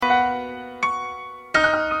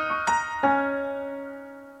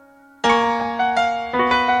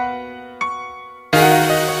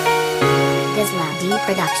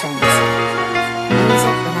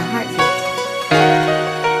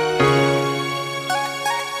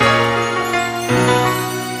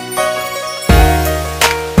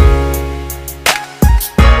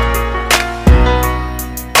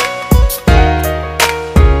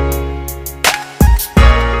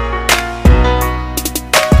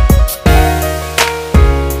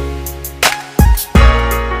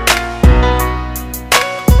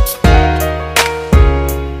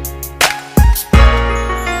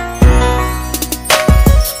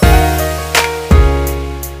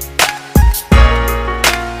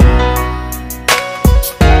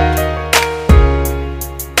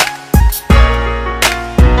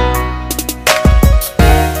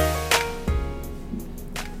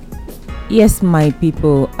Yes, my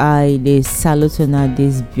people, I dey salute una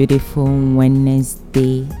this beautiful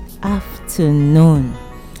Wednesday afternoon,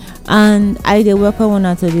 and I dey welcome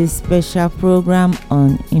una to this special program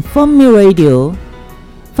on Inform Me Radio,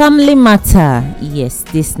 Family Matter. Yes,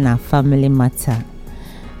 this na Family Matter.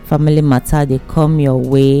 Family Matter dey come your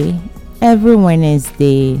way every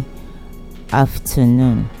Wednesday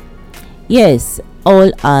afternoon. Yes, all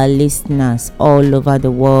our listeners all over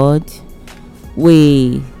the world,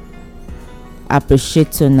 we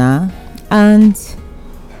appreciate una and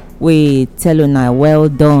we tell una well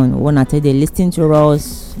done. Wanna tell they listen to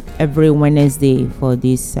us every Wednesday for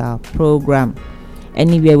this program.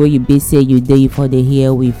 Anywhere where you be, say you dey for the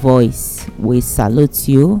hear we voice, we salute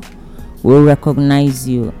you, we recognize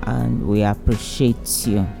you, and we appreciate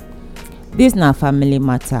you. This na Family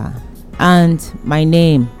Matter, and my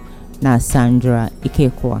name na Sandra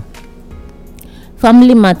Ikekwa.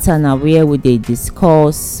 Family Matter na where we dey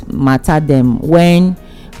discuss matter them when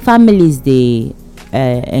families dey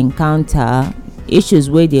encounter issues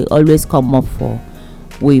where they always come up for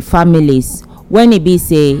with families. When it be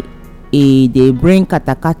say they bring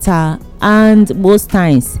katakata, and most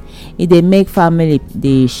times it they make family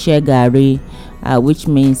they share garri, which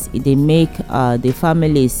means it they make the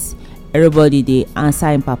families everybody they answer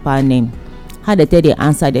in papa name. How they tell the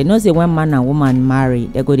answer? They know say when man and woman marry,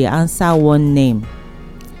 they go the answer one name.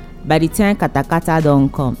 By the time katakata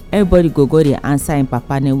don't come, everybody go the answer in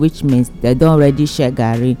papa name, which means they don't already share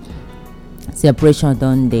garri. Separation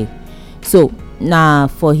done day. So now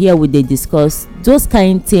for here we they discuss those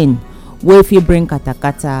kind thing where if you bring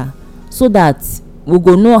katakata, so that we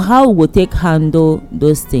go know how we go take handle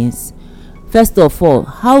those things. First of all,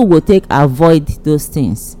 how we go take avoid those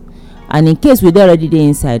things, and in case we don't already dey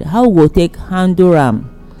inside, how we go take handle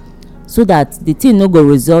am so that the thing no go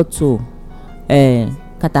result to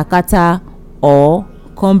katakata or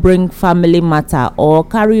come bring family matter or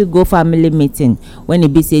carry you go family meeting when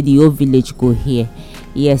it be say the whole village go here.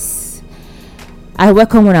 Yes, I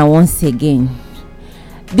welcome una once again.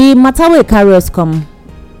 The matter will carry us come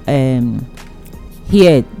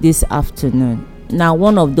here this afternoon. Now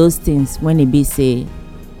one of those things when it be say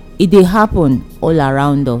it dey happen all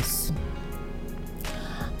around us.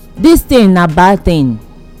 This thing na bad thing,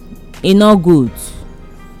 e no good.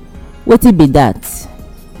 Wetin be that?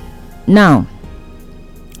 Now,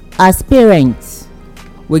 as parents,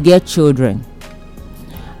 we get children,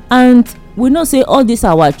 and we know say all these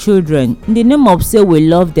our children, in the name of say we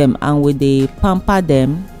love them and we dey pamper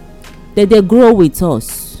them, they grow with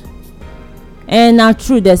us. And na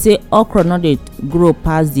true, they say okra no dey grow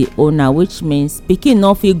past the owner, which means pikin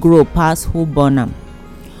no fit grow past who born am.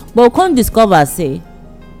 But we come discover say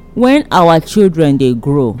when our children they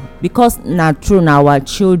grow, because na true na our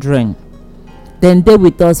children, then they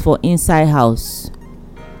with us for inside house,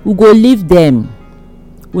 we go leave them.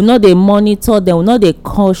 We know they monitor them, we know they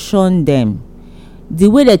caution them. The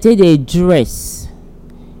way they take they dress,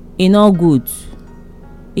 e no good.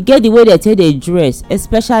 You get the way they take they dress,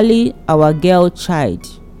 especially our girl child.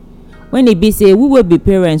 When it be say we will be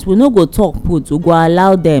parents, we no go talk put, we go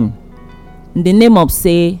allow them in the name of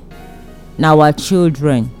say na our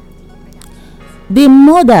children. The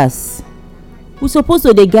mothers, we supposed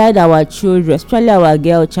to dey guide our children, especially our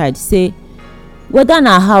girl child, say whether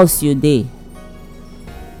na house you dey,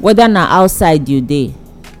 whether na outside you dey,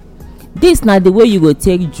 this na the way you go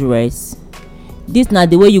take dress, this na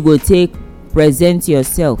the way you go take present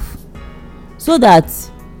yourself, so that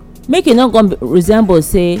make e no come resemble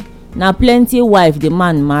say na plenty wife the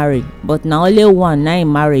man marry, but na only one na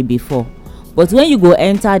him marry before. But when you go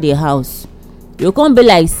enter the house, you come be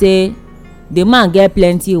like say the man get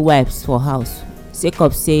plenty wives for house, sake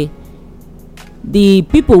of say the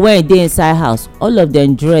people wey dey inside house, all of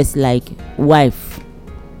them dress like wife.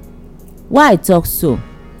 Why I talk so?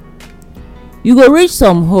 You go reach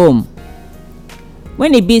some home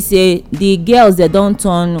when it be say the girls they don't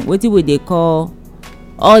turn wetin we dey call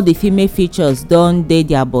all the female features don dey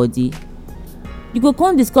their body. You go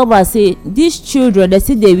come discover say these children they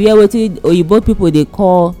still dey wear wetin oyibo people dey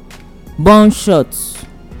call bun shorts,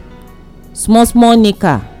 small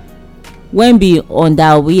knicker, when be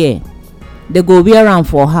underwear. They go wear am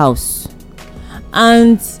for house,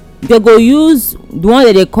 and they go use the one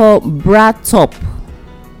that they call bra top.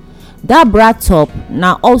 That bra top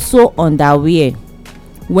na also underwear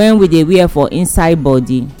when we dey wear for inside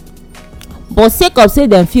body, but sake of say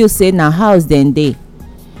them feel say na house dem dey,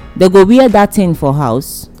 they go wear that thing for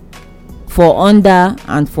house, for under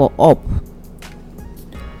and for up.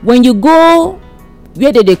 When you go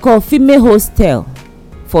where they call female hostel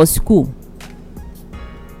for school,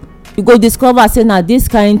 you go discover say na this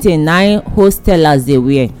kind thing na hostelers dey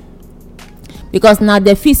wear. because na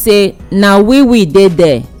dey feel say na we dey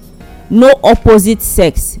there, no opposite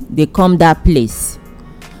sex dey come that place.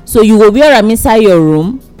 So you go wear am inside your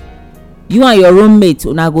room, you and your roommate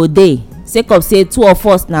una go dey, sake of say two of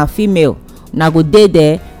us na female, una go dey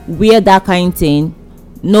there wear that kind thing,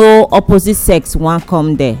 no opposite sex wan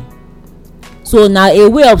come there. So na a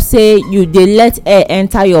way of say you dey let air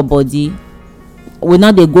enter your body, we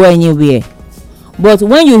no dey go anywhere. But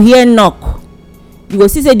when you hear knock, you go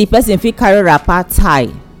see say the person fit carry wrapper tie.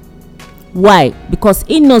 Why? Because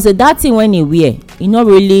he knows that thing when he wear, e no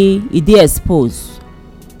really, e dey exposed.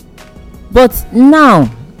 But now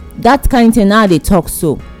that kind thing now they talk,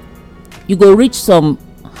 so you go reach some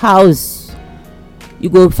house, you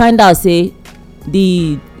go find out say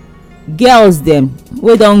the girls them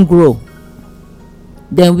wey don grow,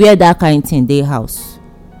 dem wear that kind thing dey house.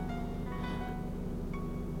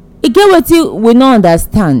 E get wetin we no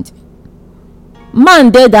understand. Man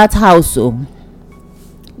dey that house, o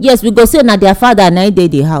yes, we go say na their father na dey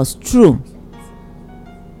the house, true.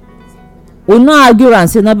 We no argue and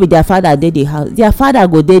say no be their father dey the house. Their father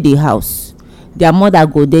go dey the house, their mother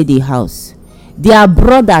go dey the house, their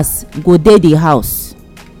brothers go dey the house,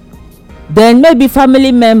 then maybe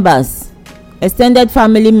family members, extended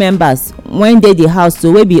family members when dey the house,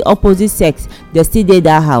 so wey be opposite sex, dey still dey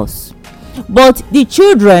that house. But the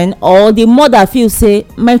children or the mother feel say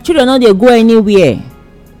my children no dey go anywhere,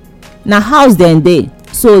 na house dem dey,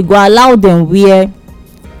 so e go allow dem wear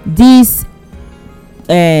these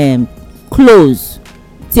clothes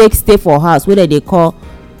take stay for house wey dem dey call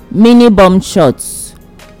mini bum shorts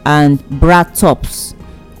and bra tops,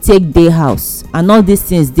 take dey house. And all these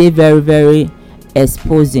things dey very very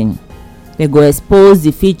exposing. They go expose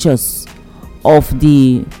the features of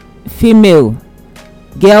the female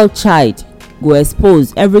girl child, go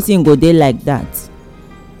expose everything, go dey like that.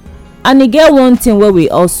 And e get one thing wey we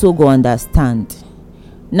also go understand,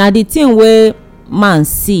 na the thing wey man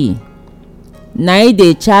see na e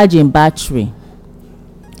dey charge im battery,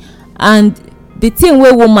 and the thing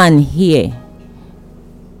wey woman hear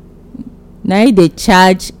na e dey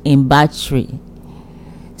charge im battery.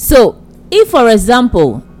 So if for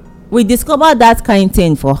example we discover that kind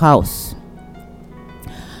thing for house,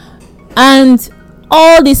 and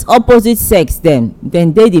all these opposite sex dem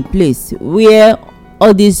dey the place where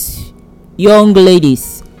all these young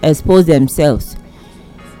ladies expose themselves,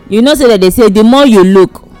 you know say that they say the more you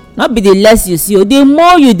look, not be the less you see, the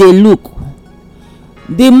more you dey look,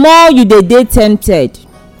 the more you dey tempted.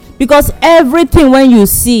 Because everything when you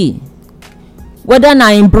see, whether na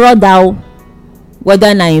im brother,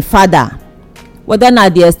 whether na im father, whether na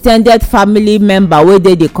the extended family member wey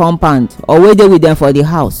dey the compound or wey dey with them for the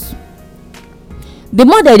house, the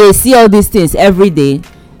more that they see all these things every day,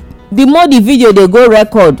 the more the video they go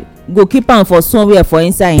record, go keep am for somewhere for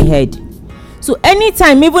inside im head. So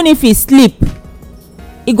anytime, even if he sleep,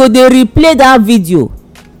 he go dey replay that video,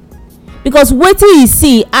 because wetin he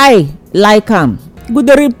see, I like am, go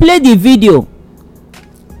dey replay the video.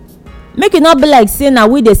 Make it not be like say na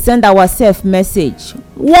we dey send ourselves message.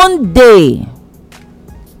 One day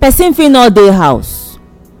person fit no dey house,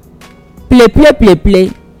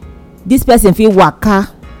 play, this person fit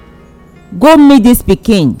waka go meet this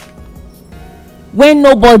pikin when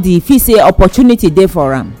nobody fit say opportunity dey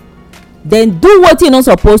for am, then do wetin e no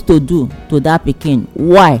suppose to do to that pikin.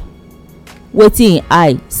 Why? Wetin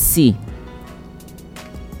I see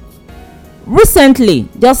recently,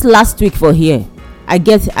 just last week for here,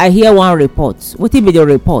 I hear one report. Wetin be the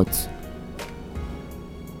report?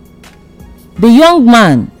 The young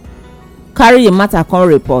man carry the matter come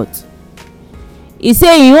report. He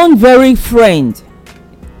say him own very friend,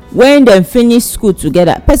 when dem finish school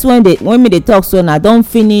together, person when me dey talk so na don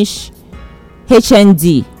finish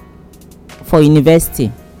HND for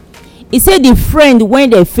university. He say the friend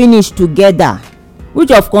when they finish together,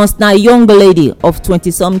 which of course na young lady of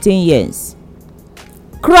 20-something years,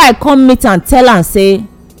 cry come meet am, tell am say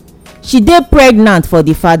she dey pregnant for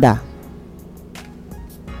the father.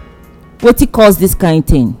 Wetin cause this kind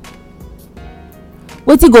thing?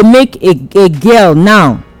 Wetin go make a girl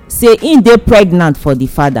now say im dey pregnant for the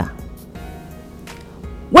father?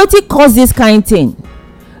 Wetin cause this kind thing?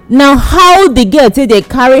 Now how the girl take dey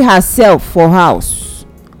carry herself for house?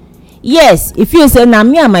 Yes, if you say na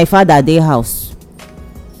me and my father dey house,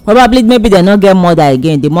 probably maybe dem no get mother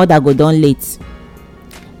again, the mother go don late.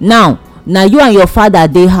 Now na you and your father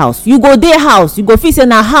dey house, you go dey house, you go feel say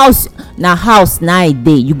na house na e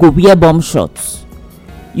dey, you go wear bum shorts,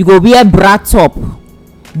 you go wear bra top,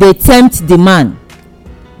 dey tempt the man,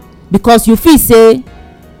 because you feel say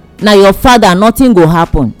na your father, nothing go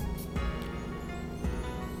happen.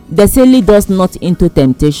 They say lead us not into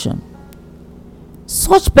temptation,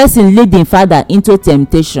 such person lead im father into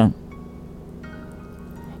temptation.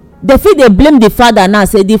 They fit dey blame the father now,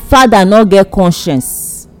 say the father no get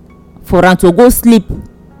conscience for am to go sleep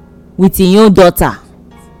with im own daughter,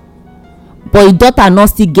 but im daughter no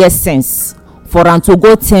still get sense for am to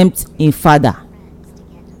go tempt im father,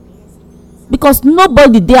 because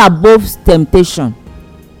nobody dey above temptation,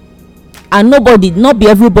 and no be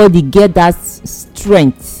everybody get that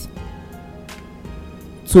strength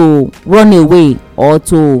to run away or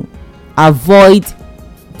to avoid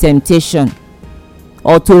temptation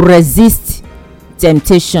or to resist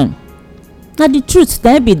temptation. Na the truth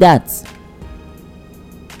na be that,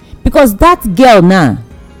 because that girl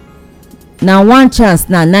na one chance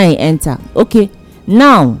na e enter. Okay,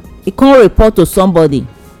 now e come report to somebody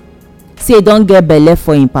say e don get belle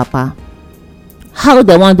for im papa. How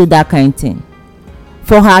dem wan do that kind thing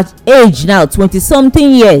for her age now,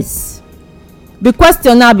 20-something years? The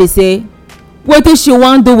question now be say wetin she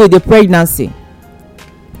wan do with the pregnancy.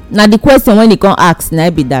 Na the question when e come ask na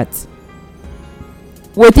be that,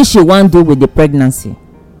 wetin she wan do with the pregnancy.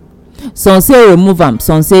 Some say remove am,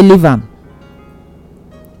 some say leave am,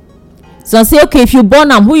 some say okay, if you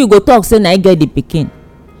born am, who you go talk say na get the pikin,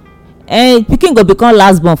 and pikin go become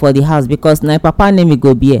last born for the house because na papa name e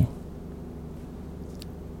go bear.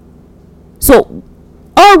 So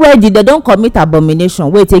already they don commit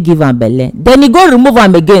abomination wey take give am belle, then e go remove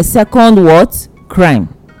am again, second what? Crime.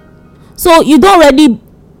 So you don already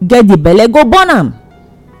get the belle, go born am.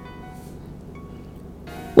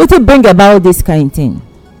 Wetin bring about this kind thing?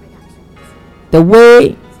 The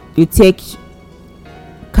way you take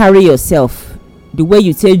carry yourself, the way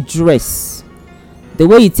you take dress, the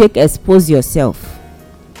way you take expose yourself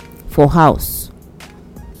for house.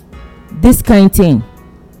 This kind thing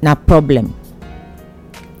na problem.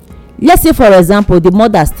 Let's say for example the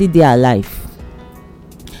mother still dey alive.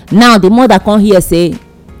 Now the mother come hear say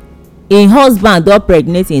im husband don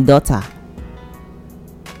pregnant im daughter.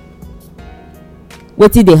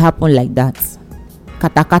 Wetin dey happen like that?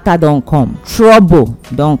 Katakata don come, trouble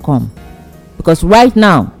don come, because right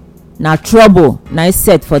now na trouble na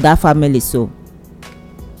set for that family. So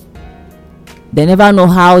they never know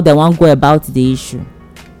how they wan go about the issue.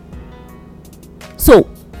 So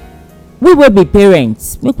we wey be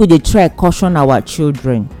parents, make we dey try caution our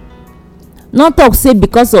children. Not talk say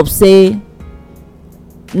because of say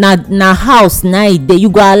na house na e dey, you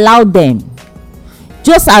go allow them.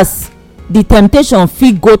 Just as the temptation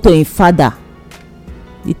fit go to im father,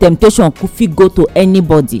 the temptation fit go to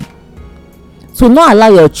anybody. So no allow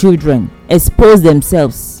your children expose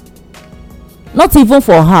themselves, not even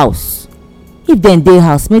for house. If dem dey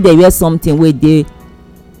house, make dem wear something wey dey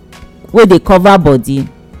cover body.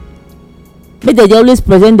 Make dem dey always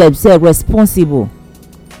present themselves responsible.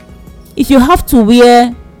 If you have to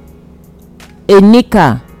wear a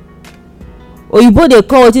knicker, oyibo dey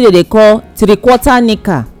call wetin dem dey call 3/4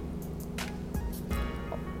 knicker,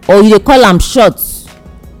 or you dey call am short,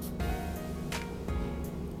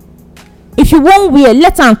 if you wan wear,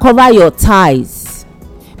 let am cover your thighs,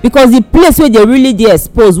 because the place wey dey really dey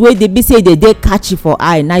exposed, wey dey be say dey catchy for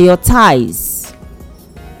eye, na your thighs.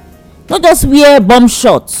 No just wear bum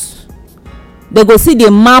short. They go see the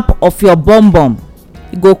map of your bum.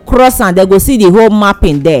 You go cross and they go see the whole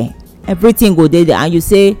mapping there. Everything go there, and you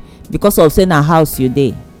say because of say na house you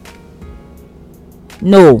dey.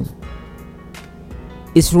 No,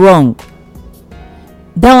 it's wrong.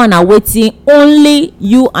 That one na wetin only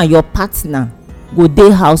you and your partner go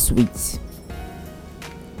dey house with.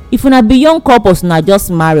 If una be young couples, una just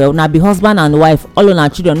marry, una be husband and wife, all una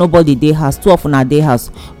children, nobody dey house, two of una dey house,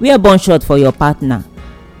 wear bun short for your partner,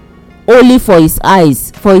 only for his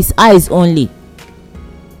eyes only.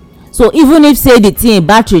 So even if say the thing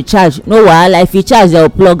battery charge, no wahala, if e charge they will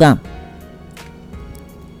plug am.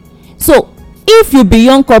 So if you be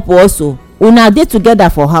young couple also, una dey together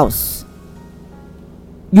for house,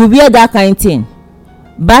 you wear that kind thing,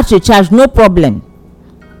 battery charge, no problem,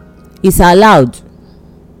 it's allowed.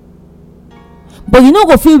 But you no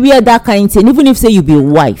go fit wear that kind thing even if say you be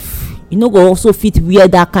wife. You no go also fit wear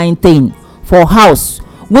that kind thing for house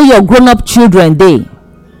where your grown-up children dey,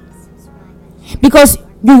 because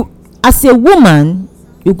you as a woman,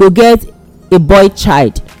 you go get a boy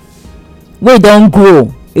child wey don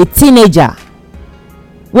grow, a teenager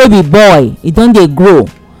wey be boy, e don dey grow,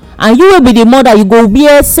 and you wey be the mother, you go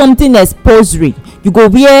wear something expository. You go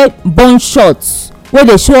wear bun shorts wey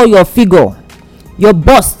dey show your figure, your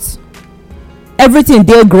bust, everything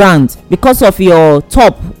dey ground because of your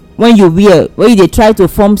top when you wear, wey you dey try to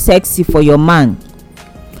form sexy for your man.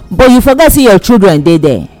 But you forget say your children dey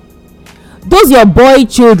there. Those your boy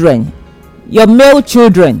children, your male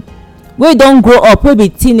children, wey don grow up, wey be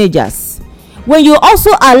teenagers, when you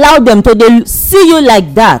also allow them to dey see you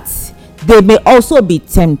like that, they may also be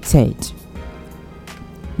tempted.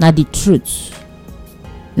 Na the truth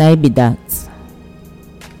na it be that.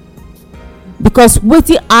 Because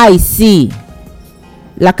wetin eye see,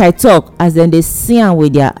 like I talk, as dem dey see am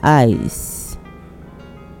with their eyes,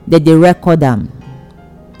 dem dey record am.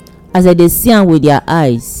 As dem dey see am with their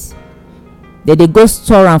eyes, dem dey go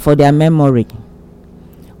store am for their memory.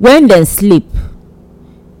 When dem sleep,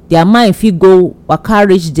 their mind fit go waka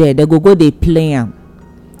reach there, dem go dey play am.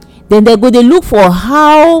 Then dem go dey look for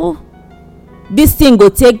how this thing go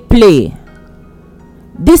take play.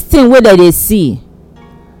 This thing wey dem dey see,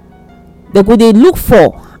 dem go dey look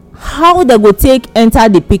for how dem go take enter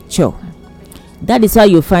the picture. That is why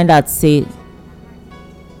you find out say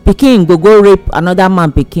pikin go rape another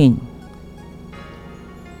man pikin,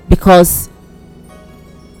 because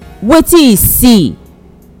wetin he see,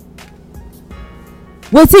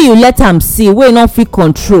 wetin you let am see wey no fit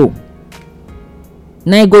control,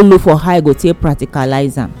 na you go look for how you go take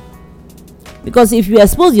practicalize am. Because if you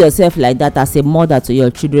expose yourself like that as a mother to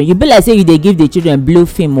your children, you be like say you dey give the children blue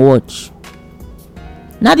film watch.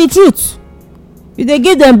 Na the truth, you dey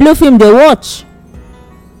give them blue film dey watch.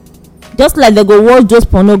 Just like they go watch those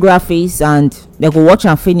pornographies and they go watch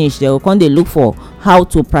am finish, they go come dey look for how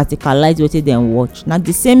to practicalize wetin dem watch. Na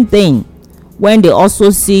the same thing when they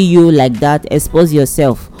also see you like that, expose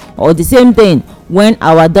yourself. Or the same thing when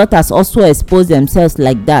our daughters also expose themselves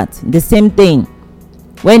like that. The same thing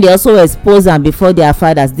when they also expose am before their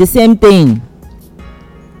fathers. The same thing.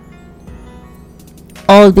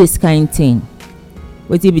 All this kind thing,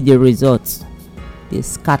 wetin be the result? They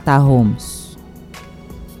scatter homes.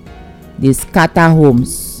 They scatter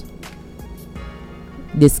homes.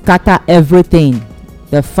 They scatter everything.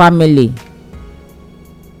 The family.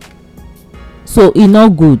 So e no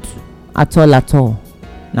good at all.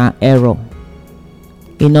 Na error.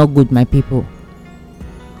 E no good, my people.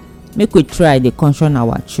 Make we try dey caution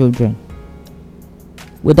our children,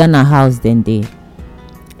 whether na house dem dey,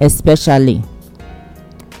 especially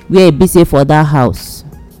where e be say for that house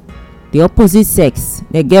the opposite sex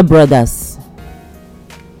dey get brothers.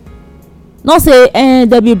 No say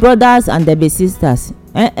there be brothers and there be sisters.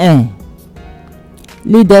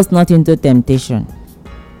 Lead us not into temptation.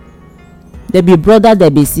 There be brother, there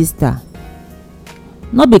be sister.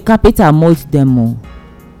 No be capital mold them o.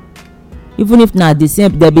 Even if na the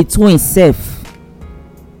same, there be twins sef.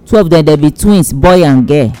 2 of them, there be twins, boy and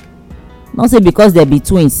girl. Not say because there be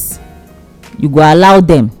twins you go allow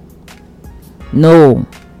them. No,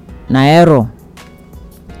 na error.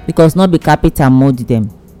 Because not be capital mold them.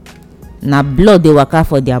 Na blood dey waka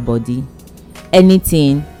for their body.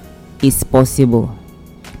 Anything is possible.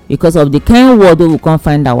 Because of the kind world wey we come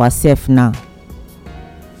find ourselves now,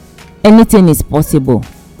 anything is possible.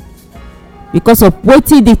 Because of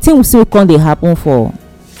wetin the things wey come dey happen for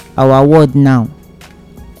our world now,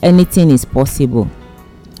 anything is possible.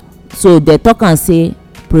 So they talk and say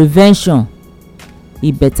prevention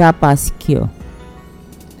e better pass cure.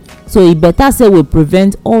 So e better say we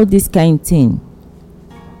prevent all this kind thing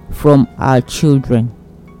from our children.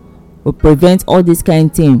 We prevent all this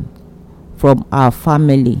kind thing from our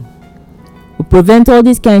family. We prevent all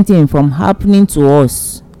this kind thing from happening to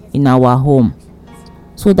us in our home,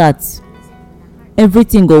 so that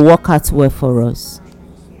everything go work out well for us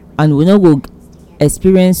and we no go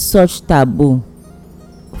experience such taboo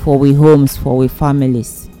for we homes, for we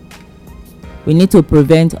families. We need to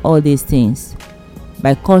prevent all these things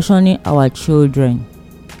by cautioning our children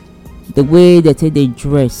the way they take dey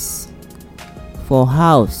dress for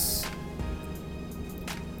house,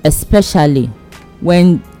 especially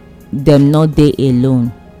when dem no dey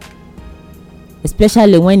alone,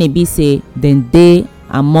 especially when e be say dem dey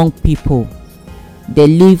among people, they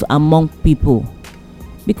live among people.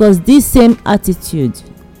 Because this same attitude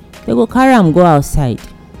they go carry am go outside.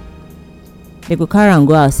 They go carry am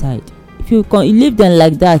go outside. If you leave them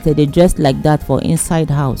like that, they dress like that for inside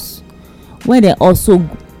house, when they also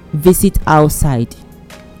visit outside,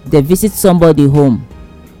 they visit somebody home,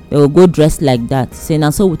 they will go dress like that, say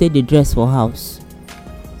na so we take the dress for house.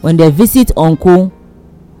 When they visit uncle,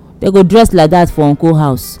 they go dress like that for uncle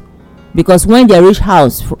house. Because when they reach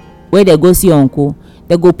house where they go see uncle,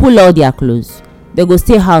 they go pull all their clothes, they go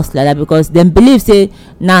stay house like that, because them believe say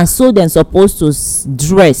na so them supposed to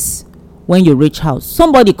dress when you reach house.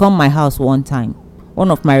 Somebody come my house one time,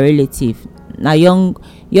 one of my relative, na young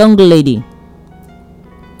lady.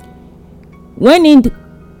 When he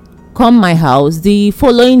come my house the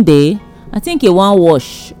following day, I think he wan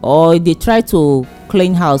wash or they try to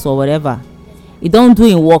clean house or whatever, e don do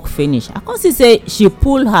im work finish. I come see say she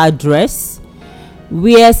pull her dress,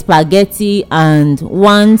 wear spaghetti and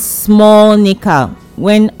one small knicker,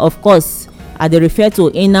 when of course I dey refer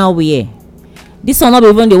to inner wear. This one no be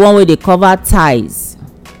even the one wey dey cover thighs,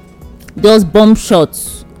 just bump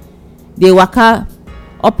shorts, dey waka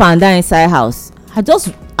up and down inside house. I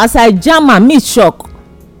just, as I jam am, me shock,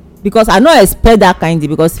 because I no expect that kind thing,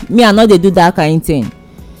 because me I no dey do that kind thing.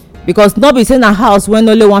 Because no be say na house when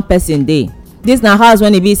only one person dey. This na house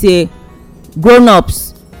when e be say grown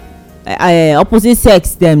ups, opposite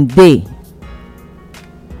sex dem dey.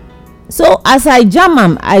 So as I jam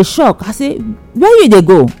am, I shock. I say, where you dey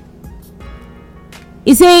go?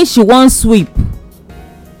 He say she wan sweep.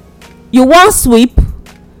 You wan sweep?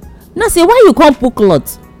 Na say, why you come put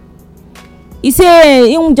cloth? He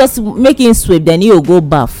say him just make him sweep, then he go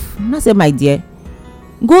baff. Na say, my dear,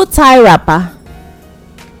 go tie wrapper.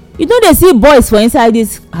 You no dey see boys for inside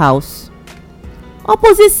this house?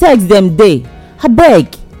 Opposite sex dem dey.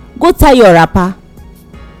 Abeg, go tie your wrapper.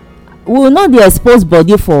 We will not dey expose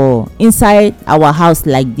body for inside our house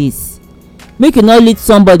like this. Make you no lead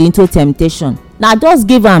somebody into temptation. Na just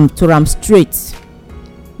give am to am straight,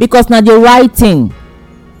 because na the right thing.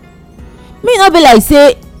 Me no be like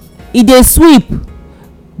say e dey sweep,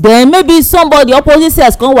 then maybe somebody opposite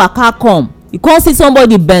sex come waka come, you come see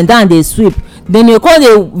somebody bend down dey sweep, then you call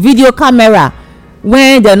the video camera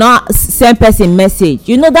when dem no send person message.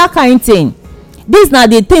 You know that kind thing. This na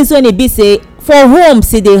the things wey e be say for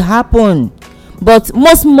homes e dey happen, but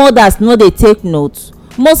most mothers no dey take note,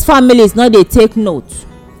 most families no dey take note.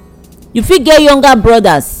 You fit get younger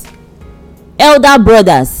brothers, elder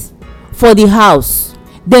brothers for the house,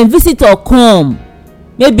 then visitor come,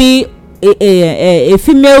 maybe a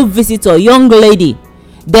female visitor, young lady,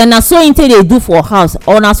 then na so im take dey do for house,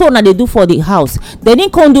 or na so una dey do for the house. Then im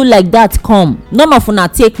come do like that come, none of una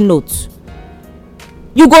take note.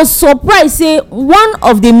 You go surprise say one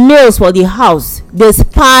of the males for the house dey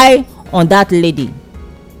spy on that lady.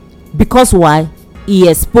 Because why? E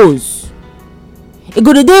expose. E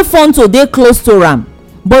go dey fun to dey close to am,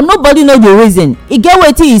 but nobody know the reason. E get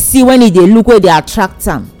wetin e see when e dey look wey dey attract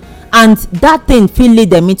am, and that thing fit lead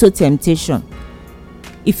them into temptation.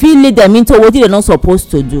 E fit lead them into wetin dem no suppose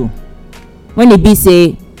to do. When e be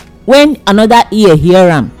say when another ear hear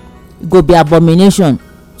am, e go be abomination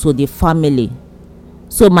to the family.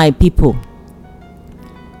 So my people,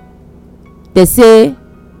 they say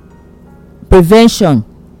prevention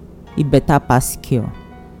e better pass cure.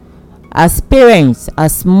 As parents,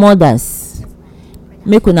 as mothers,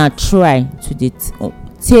 make una try to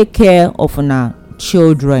take care of una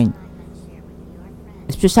children,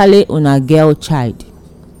 especially una girl child,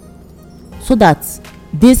 so that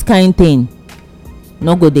this kind thing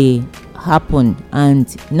no go dey happen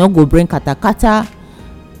and no go bring katakata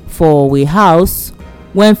for we house,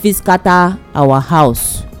 when fit scatter our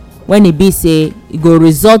house, when e be say e go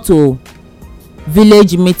result to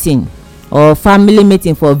village meeting or family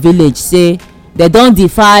meeting for village, say they don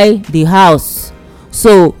defy the house,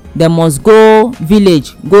 so they must go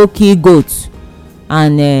village go kill goat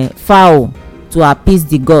and fowl to appease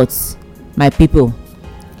the gods. My people,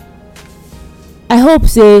 I hope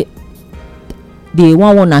say the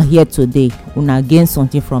one una hear today una gain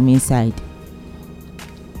something from inside,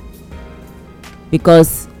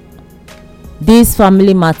 because this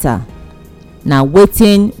family matter na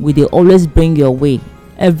wetin we dey always bring your way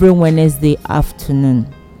every Wednesday afternoon,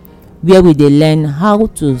 where we dey learn how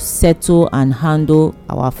to settle and handle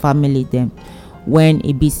our family dem when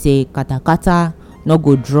e be say katakata no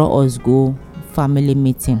go draw us go family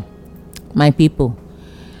meeting. My people,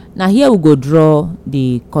 na here we go draw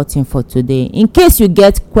the curtain for today. In case you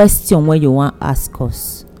get question wey you wan ask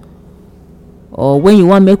us, or when you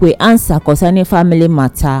wan make we answer concerning family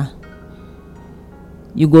matter,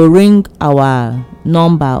 you go ring our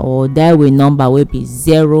number or dial we number wey be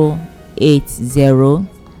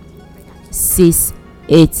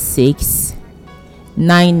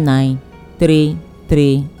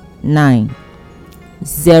 080-686-99339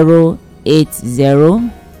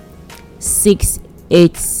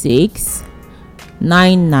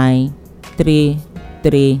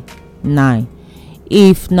 080-686-99339.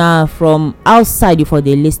 If na from outside you for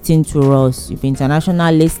dey lis ten to us, if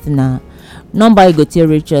international listener, number you go take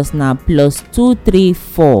reach us na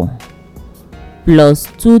 +234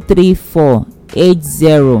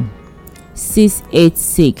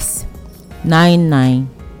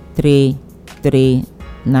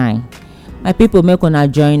 80-686-99339. My people, make una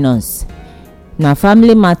join us. Na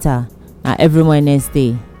family matter na every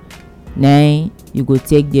Wednesday na you go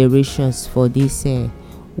take the reach us for this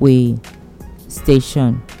we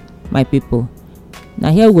station. My people, Na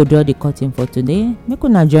here we go draw the curtain for today. Make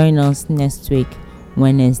una join us next week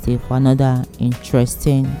Wednesday for another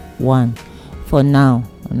interesting one. For now,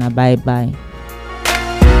 una bye bye.